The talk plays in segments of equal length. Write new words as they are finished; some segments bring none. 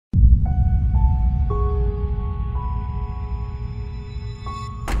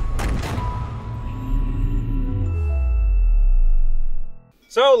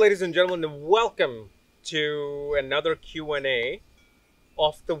So, ladies and gentlemen, welcome to another Q&A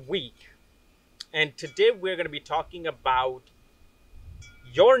of the week. And today we're going to be talking about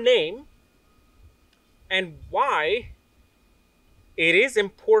your name and why it is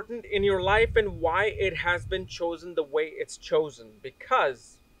important in your life and why it has been chosen the way it's chosen.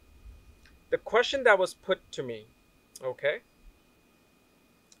 Because the question that was put to me, okay,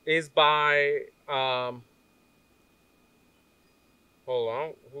 is by, hold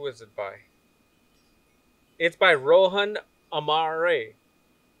on, who is it by? It's by Rohan Amare.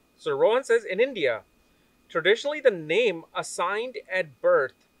 So Rohan says, in India, traditionally, the name assigned at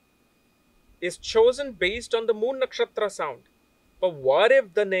birth is chosen based on the moon nakshatra sound. But what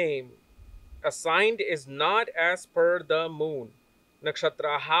if the name assigned is not as per the moon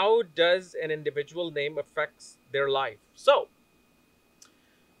nakshatra? How does an individual name affects their life? So,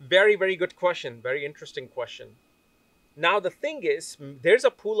 very, very good question. Very interesting question. Now, the thing is, there's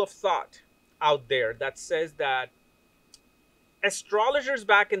a pool of thought out there that says that astrologers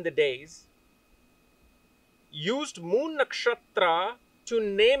back in the days used moon nakshatra to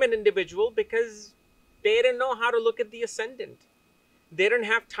name an individual because they didn't know how to look at the ascendant. They didn't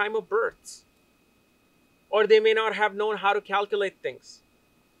have time of births. Or they may not have known how to calculate things.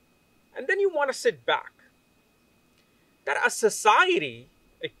 And then you want to sit back. That a society,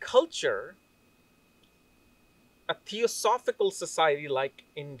 a culture, a theosophical society like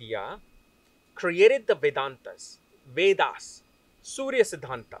India created the Vedas, Surya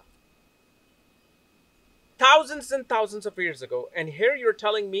Siddhanta, thousands and thousands of years ago, and here you're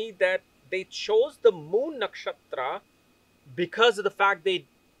telling me that they chose the moon nakshatra because of the fact they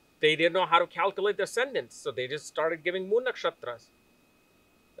didn't know how to calculate the ascendants, so they just started giving moon nakshatras.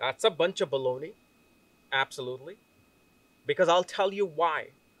 That's a bunch of baloney. Absolutely. Because I'll tell you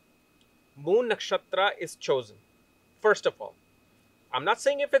why moon nakshatra is chosen. First of all, I'm not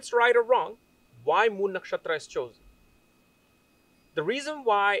saying if it's right or wrong. Why moon nakshatra is chosen? The reason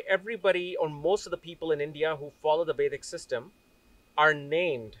why everybody or most of the people in India who follow the Vedic system are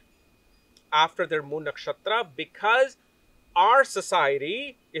named after their moon nakshatra, because our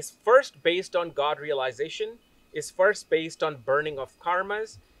society is first based on God realization, is first based on burning of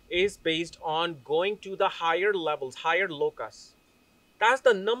karmas, is based on going to the higher levels, higher lokas. That's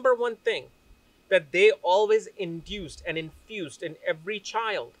the number one thing that they always induced and infused in every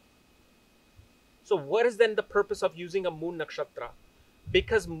child. So what is then the purpose of using a moon nakshatra?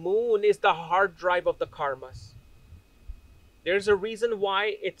 Because moon is the hard drive of the karmas. There's a reason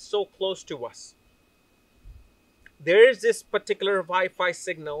why it's so close to us. There is this particular Wi-Fi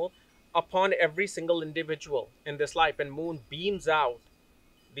signal upon every single individual in this life, and moon beams out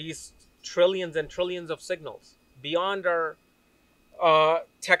these trillions and trillions of signals beyond our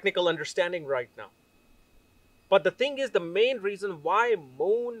technical understanding right now. But the thing is, the main reason why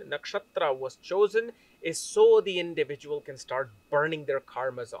moon nakshatra was chosen is so the individual can start burning their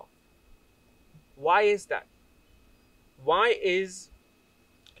karmas off. Why is that? Why is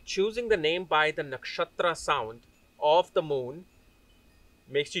choosing the name by the nakshatra sound of the moon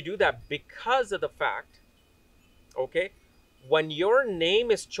makes you do that? Because of the fact, okay, when your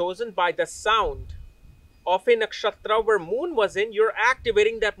name is chosen by the sound of a nakshatra where moon was in, you're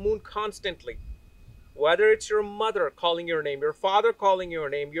activating that moon constantly. Whether it's your mother calling your name, your father calling your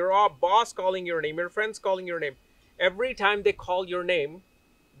name, your boss calling your name, your friends calling your name, every time they call your name,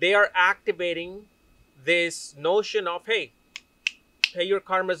 they are activating this notion of, hey, pay your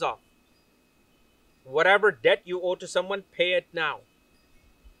karmas off. Whatever debt you owe to someone, pay it now.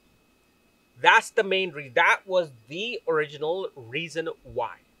 That's the main reason. That was the original reason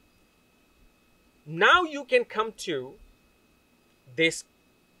why. Now you can come to this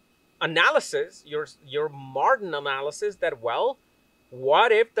analysis, your modern analysis, that, well,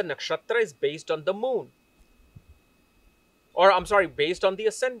 what if the nakshatra is based on the moon? Or, I'm sorry, based on the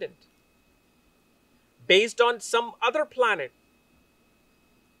ascendant? Based on some other planet?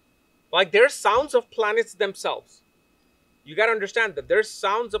 Like, there's sounds of planets themselves. You got to understand that there's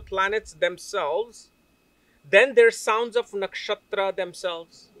sounds of planets themselves. Then there's sounds of nakshatra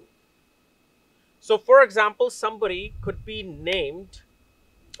themselves. So, for example, somebody could be named,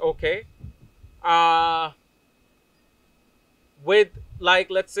 okay, with,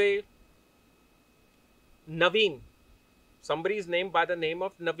 like, let's say, Naveen. Somebody's named by the name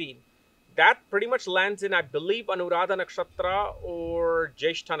of Naveen. That pretty much lands in, I believe, Anuradha Nakshatra or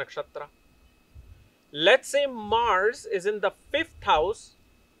Jyeshtha Nakshatra. Let's say Mars is in the 5th house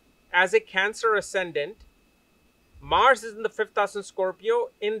as a Cancer ascendant. Mars is in the 5th house in Scorpio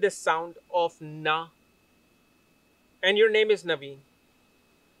in this sound of Na. And your name is Naveen.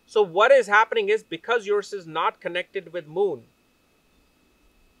 So what is happening is, because yours is not connected with moon,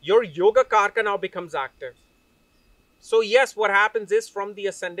 your yoga karka now becomes active. So yes, what happens is from the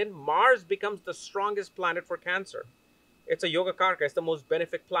ascendant, Mars becomes the strongest planet for Cancer. It's a yoga karka, it's the most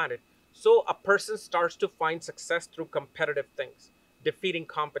benefic planet. So a person starts to find success through competitive things, defeating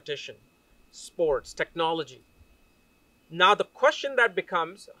competition, sports, technology. Now the question that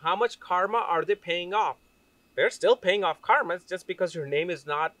becomes, how much karma are they paying off? They're still paying off karma, it's just because your name is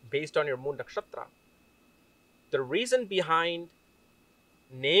not based on your moon nakshatra. The reason behind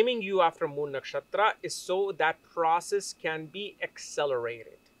naming you after moon nakshatra is so that process can be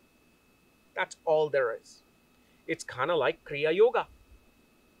accelerated. That's all there is. It's kind of like Kriya Yoga.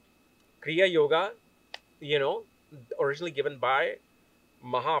 Kriya Yoga, originally given by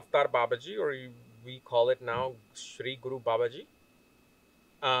Maha Avatar Babaji, or we call it now Shri Guru Babaji.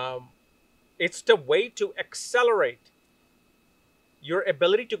 It's the way to accelerate your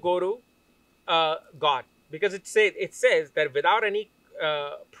ability to go to God, because it says that without any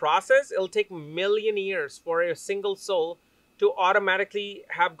process, it'll take 1,000,000 years for a single soul to automatically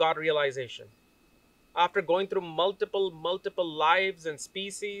have God realization. After going through multiple lives and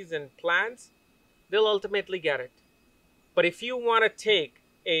species and plants, they'll ultimately get it. But if you want to take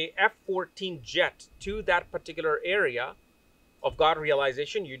a F-14 jet to that particular area of God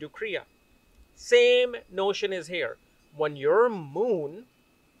realization, you do Kriya. Same notion is here. When your moon,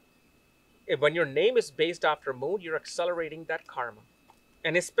 when your name is based after moon, you're accelerating that karma.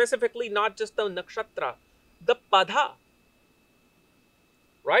 And it's specifically not just the nakshatra, the pada.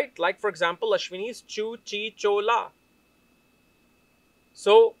 Right? Like for example, Ashwini's Chu, Chi, Chola.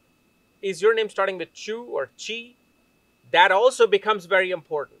 So is your name starting with Chu or Chi? That also becomes very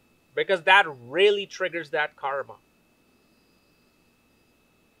important, because that really triggers that karma.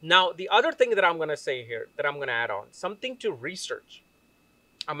 Now, the other thing that I'm going to say here, that I'm going to add on, something to research.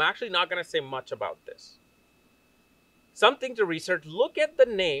 I'm actually not going to say much about this. Something to research. Look at the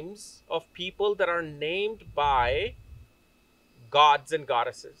names of people that are named by gods and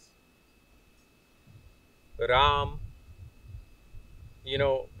goddesses. Ram,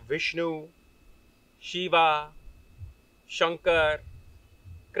 Vishnu, Shiva, Shankar,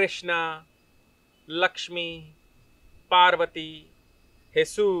 Krishna, Lakshmi, Parvati,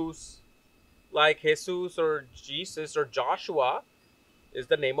 Jesus, like Jesus or Jesus or Joshua is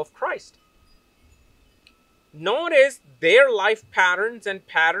the name of Christ. Notice their life patterns and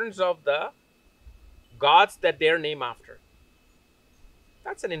patterns of the gods that they're named after.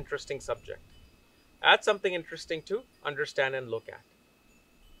 That's an interesting subject. That's something interesting to understand and look at.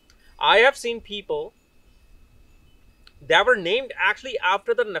 I have seen people that were named actually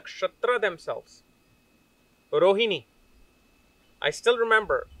after the nakshatra themselves. Rohini. I still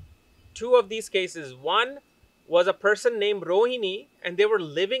remember 2 of these cases. One was a person named Rohini, and they were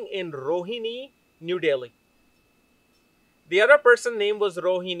living in Rohini, New Delhi. The other person's name was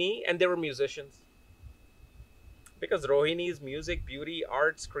Rohini, and they were musicians. Because Rohini is music, beauty,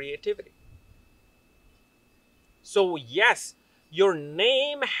 arts, creativity. So yes, your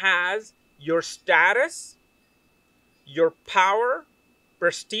name has your status, your power,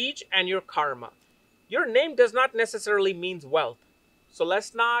 prestige, and your karma. Your name does not necessarily mean wealth. So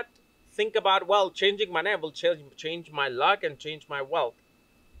let's not think about, well, changing my name will change my luck and change my wealth.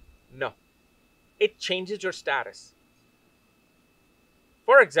 No. It changes your status.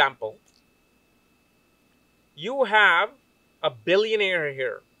 For example, you have a billionaire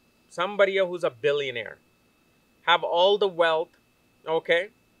here. Somebody who's a billionaire. Have all the wealth, okay?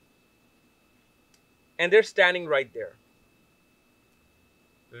 And they're standing right there.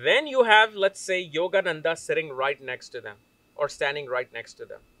 Then you have, let's say, Yogananda sitting right next to them, or standing right next to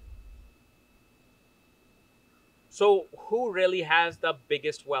them. So who really has the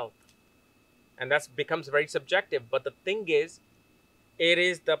biggest wealth? And that becomes very subjective. But the thing is, it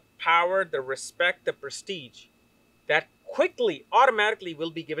is the power, the respect, the prestige that quickly, automatically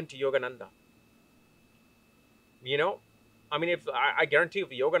will be given to Yogananda. If I guarantee if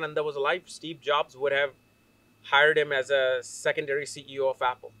Yogananda was alive, Steve Jobs would have hired him as a secondary CEO of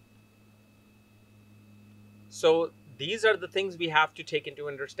Apple. So these are the things we have to take into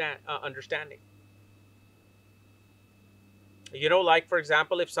understanding. Like for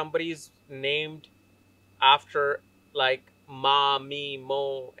example, if somebody's named after like Ma, Mi,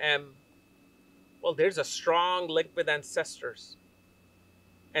 Mo, M, well, there's a strong link with ancestors.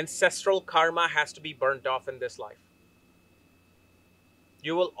 Ancestral karma has to be burnt off in this life.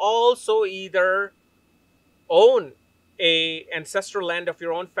 You will also either own a ancestral land of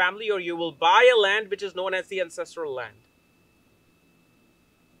your own family, or you will buy a land which is known as the ancestral land.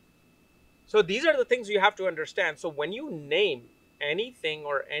 So these are the things you have to understand. So when you name anything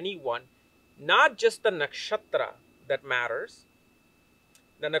or anyone, not just the nakshatra that matters,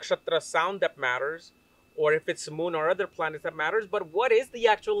 the nakshatra sound that matters, or if it's moon or other planets that matters, but what is the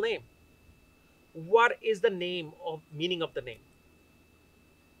actual name? What is the name of meaning of the name?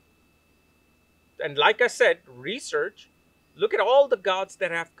 And like I said, research, look at all the gods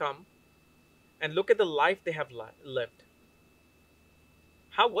that have come and look at the life they have lived.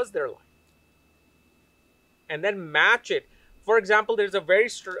 How was their life? And then match it. For example, there's a very,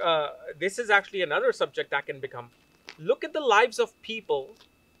 this is actually another subject that can become. Look at the lives of people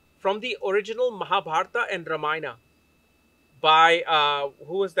from the original Mahabharata and Ramayana by,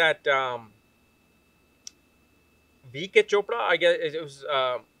 who was that? V.K. Chopra, I guess it was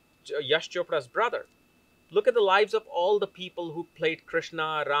Yash Chopra's brother. Look at the lives of all the people who played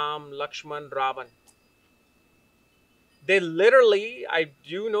Krishna, Ram, Lakshman, Ravan. They literally, I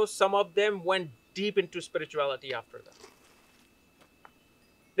do know some of them went deep into spirituality after that.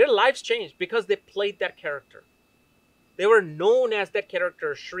 Their lives changed because they played that character. They were known as that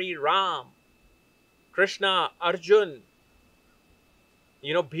character, Sri Ram, Krishna, Arjun,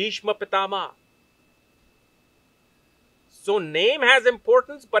 Bhishma Pitama. So name has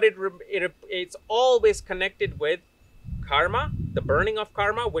importance, but it's always connected with karma, the burning of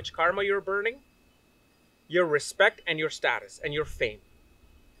karma, which karma you're burning, your respect and your status and your fame.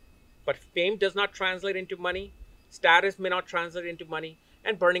 But fame does not translate into money, status may not translate into money,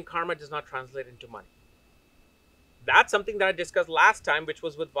 and burning karma does not translate into money. That's something that I discussed last time, which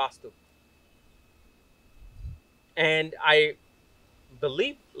was with Vastu. And I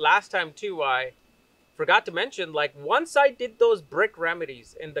believe last time too, I forgot to mention, like once I did those brick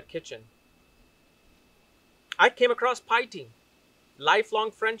remedies in the kitchen, I came across piety,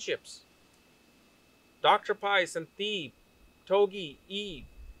 lifelong friendships. Dr. Pai, Sandeep, Togi, Eve.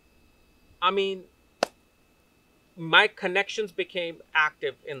 I mean, my connections became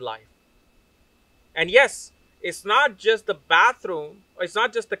active in life. And yes, it's not just the bathroom, it's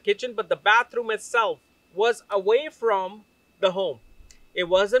not just the kitchen, but the bathroom itself was away from the home. It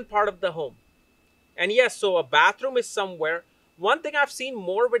wasn't part of the home. And yes, so a bathroom is somewhere. One thing I've seen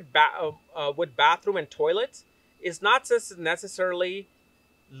more with bathroom and toilets is not just necessarily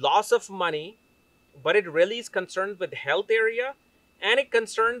loss of money, but it really is concerned with health area, and it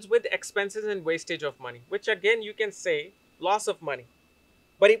concerns with expenses and wastage of money, which again you can say loss of money.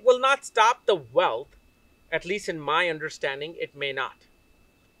 But it will not stop the wealth, at least in my understanding, it may not.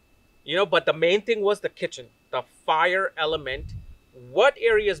 But the main thing was the kitchen, the fire element. What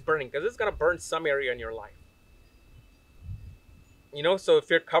area is burning? Because it's going to burn some area in your life. So if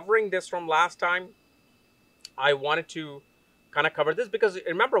you're covering this from last time, I wanted to kind of cover this because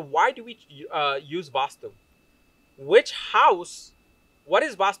remember, why do we use Vastu? Which house, what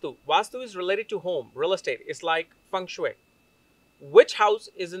is Vastu? Vastu is related to home, real estate. It's like feng shui. Which house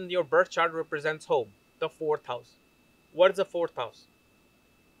is in your birth chart represents home? The fourth house. What is the fourth house?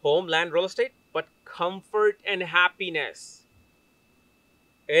 Home, land, real estate, but comfort and happiness.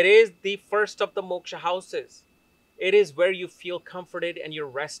 It is the first of the moksha houses. It is where you feel comforted and you're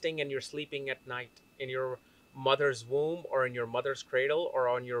resting and you're sleeping at night in your mother's womb or in your mother's cradle or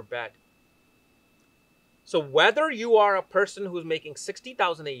on your bed. So whether you are a person who's making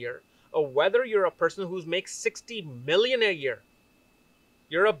 60,000 a year or whether you're a person who makes 60 million a year,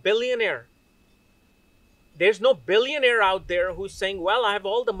 you're a billionaire. There's no billionaire out there who's saying, well, I have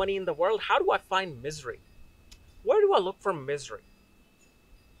all the money in the world. How do I find misery? Where do I look for misery?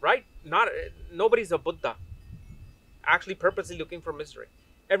 Right? Nobody's a Buddha actually purposely looking for misery.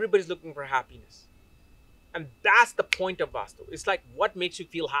 Everybody's looking for happiness. And that's the point of Vastu. It's like, what makes you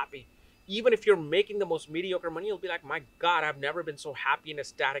feel happy? Even if you're making the most mediocre money, you'll be like, my God, I've never been so happy and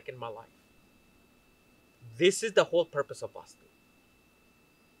ecstatic in my life. This is the whole purpose of Vastu.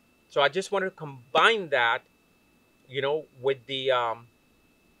 So I just wanted to combine that, with the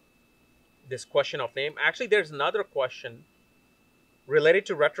this question of name. Actually, there's another question related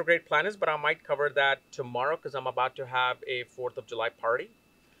to retrograde planets, but I might cover that tomorrow because I'm about to have a 4th of July party.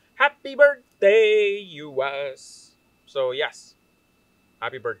 Happy birthday, US! So yes,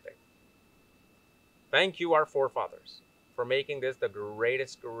 happy birthday. Thank you, our forefathers, for making this the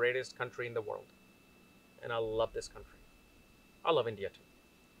greatest country in the world. And I love this country. I love India too.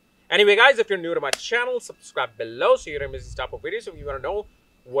 Anyway, guys, if you're new to my channel, subscribe below so you don't miss this type of videos. If you want to know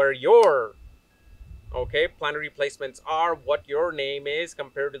where your planetary placements are, what your name is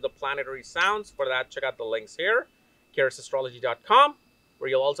compared to the planetary sounds, for that, check out the links here, KRSastrology.com, where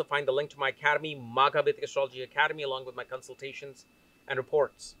you'll also find the link to my academy, Magha Vedic Astrology Academy, along with my consultations and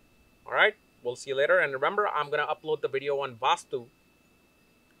reports. All right, we'll see you later. And remember, I'm going to upload the video on Vastu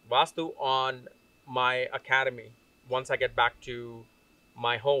on my academy once I get back to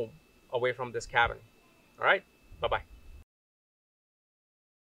my home away from this cabin. All right, bye-bye.